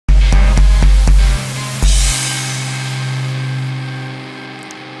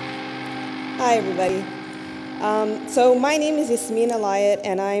Hi, everybody. So my name is Yasmin Elayat,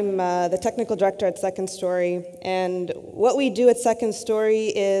 and I'm the technical director at Second Story. And what we do at Second Story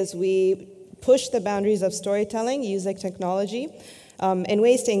is we push the boundaries of storytelling using technology in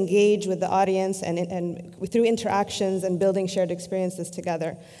ways to engage with the audience and through interactions and building shared experiences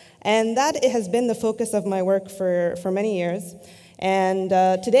together. And that has been the focus of my work for many years. And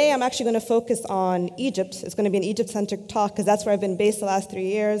today I'm actually going to focus on Egypt. It's going to be an Egypt-centric talk because that's where I've been based the last 3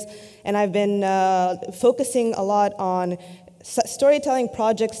 years. And I've been focusing a lot on storytelling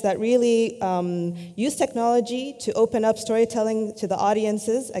projects that really use technology to open up storytelling to the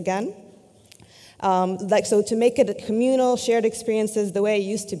audiences again. So to make it communal, shared experiences the way it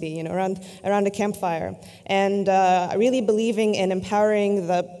used to be, around a campfire, and really believing in empowering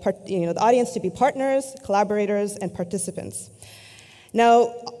the audience to be partners, collaborators, and participants.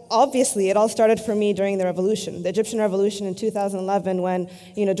 Now, obviously, it all started for me during the revolution, the Egyptian revolution in 2011, when,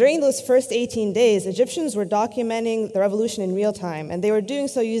 during those first 18 days, Egyptians were documenting the revolution in real time, and they were doing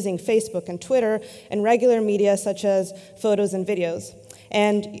so using Facebook and Twitter and regular media such as photos and videos.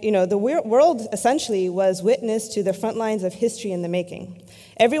 And, the world essentially was witness to the front lines of history in the making.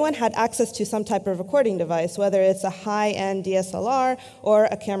 Everyone had access to some type of recording device, whether it's a high-end DSLR or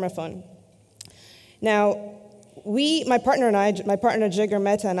a camera phone. Now, my partner Jigar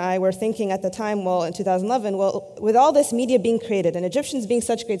Mehta and I were thinking at the time, in 2011, with all this media being created and Egyptians being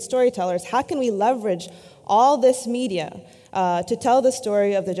such great storytellers, how can we leverage all this media to tell the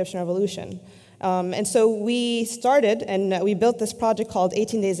story of the Egyptian revolution? And so we started and we built this project called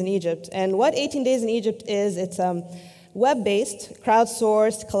 18 Days in Egypt. And what 18 Days in Egypt is, it's a web-based,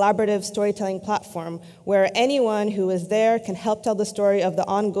 crowdsourced, collaborative storytelling platform where anyone who is there can help tell the story of the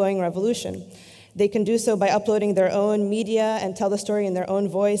ongoing revolution. They can do so by uploading their own media and tell the story in their own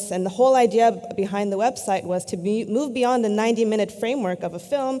voice. And the whole idea behind the website was to move beyond the 90-minute framework of a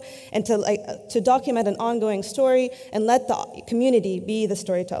film and to document an ongoing story and let the community be the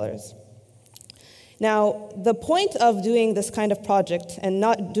storytellers. Now, the point of doing this kind of project and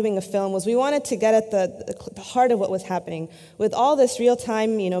not doing a film was we wanted to get at the heart of what was happening. With all this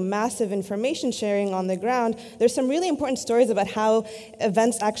real-time, massive information sharing on the ground, there's some really important stories about how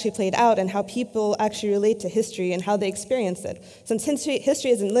events actually played out and how people actually relate to history and how they experience it. Since history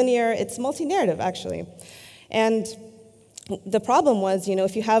isn't linear, it's multi-narrative, actually. And the problem was,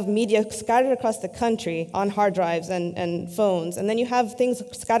 if you have media scattered across the country on hard drives and phones, and then you have things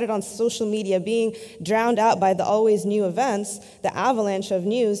scattered on social media being drowned out by the always new events, the avalanche of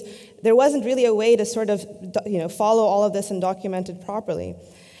news, there wasn't really a way to sort of, follow all of this and document it properly.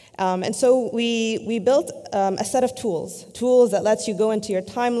 And so we built a set of tools that lets you go into your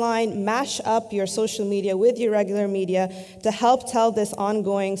timeline, mash up your social media with your regular media to help tell this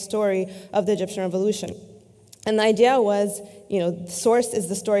ongoing story of the Egyptian revolution. And the idea was, the source is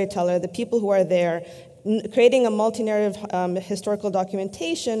the storyteller, the people who are there, creating a multi-narrative historical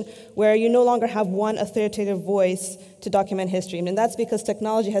documentation where you no longer have one authoritative voice to document history. And that's because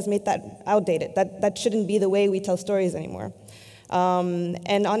technology has made that outdated. That shouldn't be the way we tell stories anymore.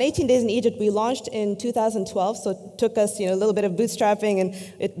 And on 18 Days in Egypt, we launched in 2012, so it took us a little bit of bootstrapping,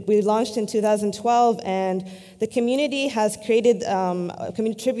 and we launched in 2012, and the community has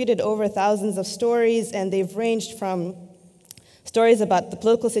contributed over thousands of stories, and they've ranged from stories about the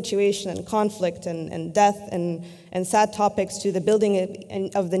political situation and conflict and death and sad topics to the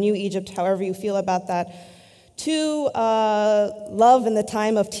building of the new Egypt, however you feel about that, to love in the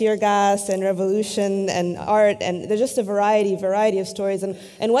time of tear gas and revolution and art, and there's just a variety of stories.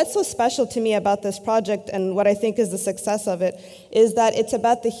 And what's so special to me about this project, and what I think is the success of it, is that it's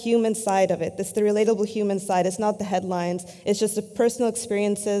about the human side of it. It's the relatable human side. It's not the headlines. It's just the personal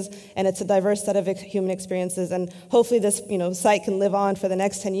experiences, and it's a diverse set of human experiences. And hopefully this site can live on for the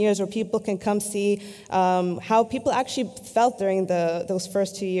next 10 years, where people can come see how people actually felt during those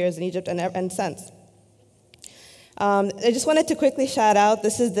first 2 years in Egypt and since. I just wanted to quickly shout out,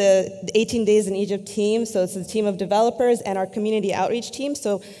 this is the 18 Days in Egypt team, so it's a team of developers and our community outreach team.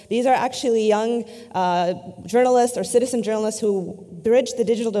 So these are actually young journalists or citizen journalists who bridge the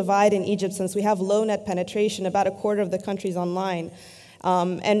digital divide in Egypt, since we have low net penetration, about a quarter of the country's online.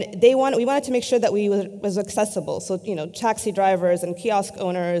 And we wanted to make sure that we was accessible. So, taxi drivers and kiosk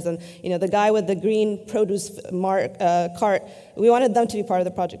owners and, the guy with the green produce cart, we wanted them to be part of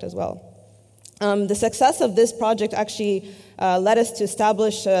the project as well. The success of this project actually led us to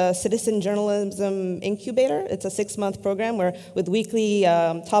establish a citizen journalism incubator. It's a 6-month program with weekly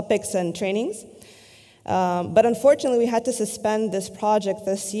topics and trainings. But unfortunately, we had to suspend this project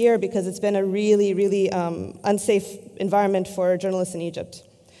this year because it's been a really, really unsafe environment for journalists in Egypt.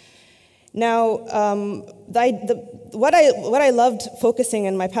 Now, what I loved focusing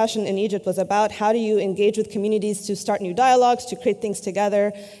and my passion in Egypt was about how do you engage with communities to start new dialogues, to create things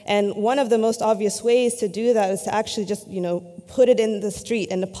together. And one of the most obvious ways to do that is to actually just, put it in the street,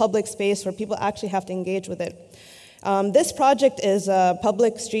 in the public space where people actually have to engage with it. This project is a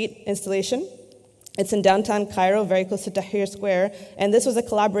public street installation. It's in downtown Cairo, very close to Tahrir Square. And this was a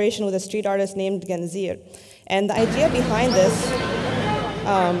collaboration with a street artist named Ganzir. And the idea behind this,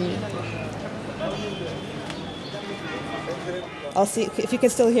 I'll see if you can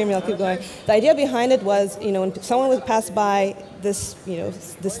still hear me. I'll keep going. The idea behind it was, when someone would pass by, this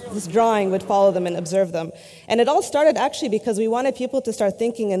drawing would follow them and observe them. And it all started actually because we wanted people to start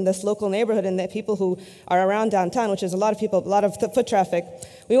thinking in this local neighborhood and the people who are around downtown, which is a lot of people, a lot of foot traffic.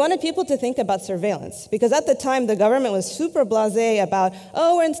 We wanted people to think about surveillance because at the time the government was super blasé about,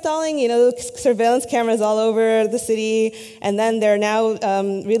 we're installing, surveillance cameras all over the city, and then they're now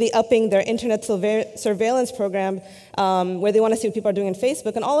really upping their internet surveillance program where they want to see what people are doing on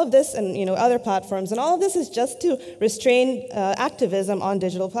Facebook and all of this and other platforms. And all of this is just to restrain activism on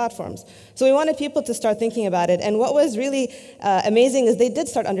digital platforms. So we wanted people to start thinking about it. And what was really amazing is they did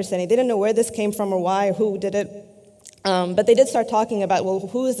start understanding. They didn't know where this came from or why or who did it. But they did start talking about, well,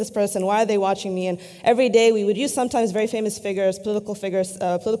 who is this person? Why are they watching me? And every day we would use sometimes very famous figures,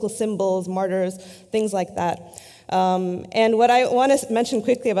 political symbols, martyrs, things like that. And what I want to mention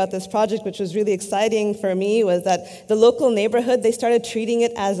quickly about this project, which was really exciting for me, was that the local neighborhood, they started treating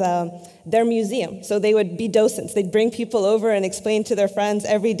it as their museum. So they would be docents. They'd bring people over and explain to their friends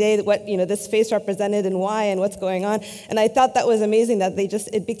every day what this face represented and why and what's going on. And I thought that was amazing that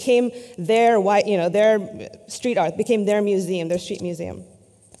it became their street art, became their museum, their street museum.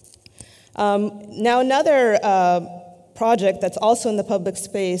 Now another project that's also in the public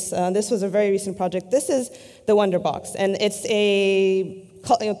space, this was a very recent project. This is the Wonder Box, and it's a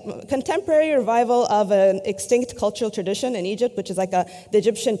contemporary revival of an extinct cultural tradition in Egypt, which is like the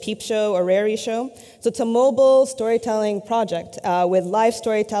Egyptian peep show or rarity show. So it's a mobile storytelling project with live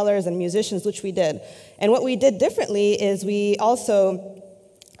storytellers and musicians, which we did. And what we did differently is we also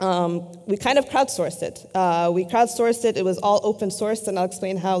we kind of crowdsourced it. We crowdsourced it. It was all open sourced, and I'll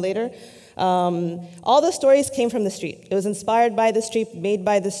explain how later. All the stories came from the street. It was inspired by the street, made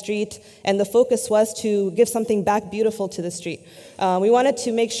by the street, and the focus was to give something back beautiful to the street. We wanted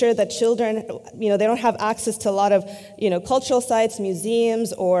to make sure that children, they don't have access to a lot of, cultural sites,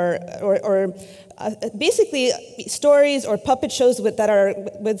 museums, or basically stories or puppet shows that are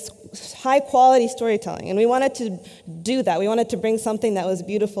with high quality storytelling. And we wanted to do that. We wanted to bring something that was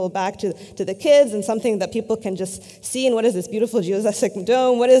beautiful back to the kids and something that people can just see. And what is this beautiful geodesic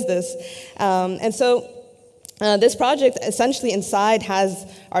dome? What is this? And so this project essentially inside has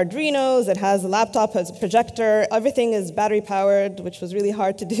Arduinos, it has a laptop, has a projector, everything is battery powered, which was really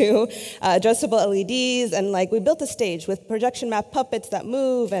hard to do, addressable LEDs, and we built a stage with projection map puppets that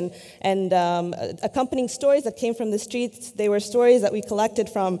move and accompanying stories that came from the streets. They were stories that we collected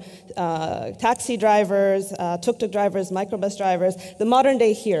from taxi drivers, tuk-tuk drivers, microbus drivers, the modern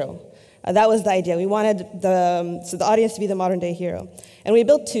day hero. That was the idea. We wanted the audience to be the modern day hero. And we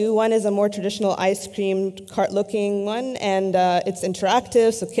built two. One is a more traditional ice cream cart looking one, and it's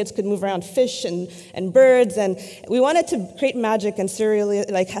interactive, so kids could move around fish and birds. And we wanted to create magic and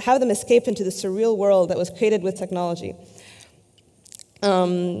have them escape into the surreal world that was created with technology.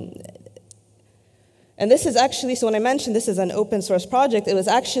 And this is actually, so when I mentioned this is an open source project, it was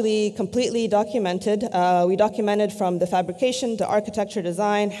actually completely documented. We documented from the fabrication to architecture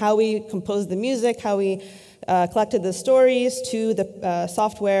design, how we composed the music, how we collected the stories, to the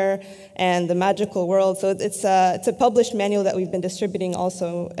software and the magical world. So it's a published manual that we've been distributing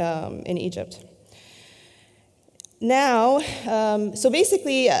also in Egypt. Now, so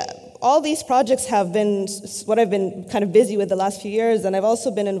basically, all these projects have been what I've been kind of busy with the last few years, and I've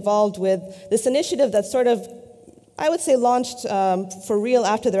also been involved with this initiative that sort of, I would say, launched for real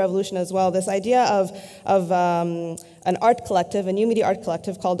after the revolution as well, this idea of an art collective, a new media art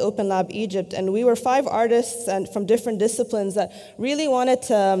collective called Open Lab Egypt, and we were 5 artists and from different disciplines that really wanted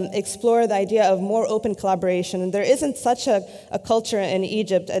to explore the idea of more open collaboration. And there isn't such a culture in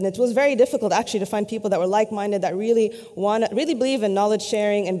Egypt, and it was very difficult actually to find people that were like-minded, that really believe in knowledge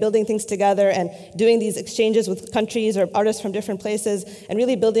sharing and building things together and doing these exchanges with countries or artists from different places and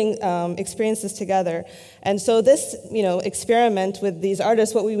really building experiences together. And so this, experiment with these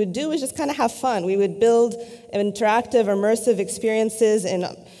artists, what we would do is just kind of have fun. We would build interactive, immersive experiences in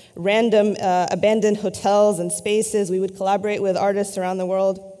random abandoned hotels and spaces. We would collaborate with artists around the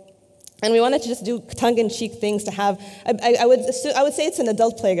world. And we wanted to just do tongue-in-cheek things to have. I would say it's an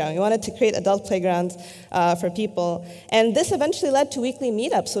adult playground. We wanted to create adult playgrounds for people, and this eventually led to weekly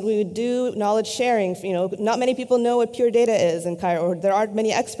meetups. So we would do knowledge sharing. Not many people know what pure data is in Cairo, or there aren't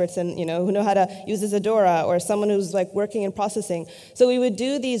many experts who know how to use Isadora, or someone who's like working in processing. So we would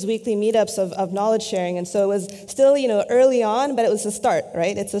do these weekly meetups of knowledge sharing, and so it was still early on, but it was a start,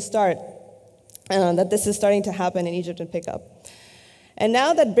 right? It's a start that this is starting to happen in Egypt and pick up. And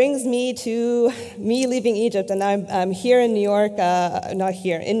now that brings me to me leaving Egypt, and I'm here in New York, not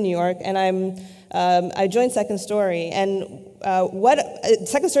here, in New York, and I joined Second Story. And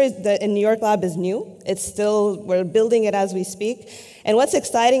Second Story in New York lab is new. We're building it as we speak. And what's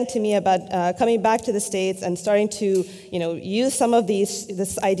exciting to me about coming back to the States and starting to use some of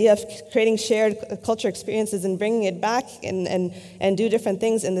this idea of creating shared culture experiences and bringing it back and do different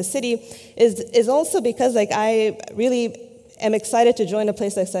things in the city is also because I really am excited to join a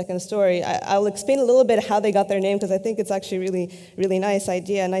place like Second Story. I'll explain a little bit how they got their name, because I think it's actually really, really nice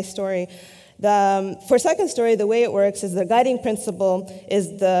idea, nice story. For Second Story, the way it works is the guiding principle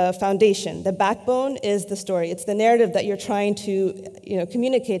is the foundation. The backbone is the story. It's the narrative that you're trying to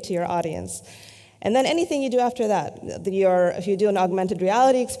communicate to your audience. And then anything you do after that, if you do an augmented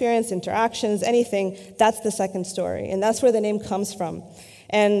reality experience, interactions, anything, that's the second story. And that's where the name comes from.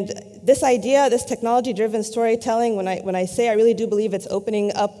 And this idea, this technology-driven storytelling, when I say I really do believe it's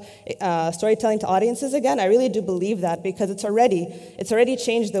opening up storytelling to audiences again, I really do believe that, because it's already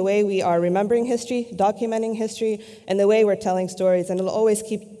changed the way we are remembering history, documenting history, and the way we're telling stories. And we'll always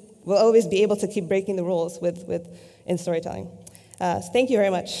be able to keep breaking the rules in storytelling. So thank you very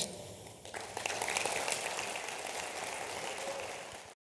much.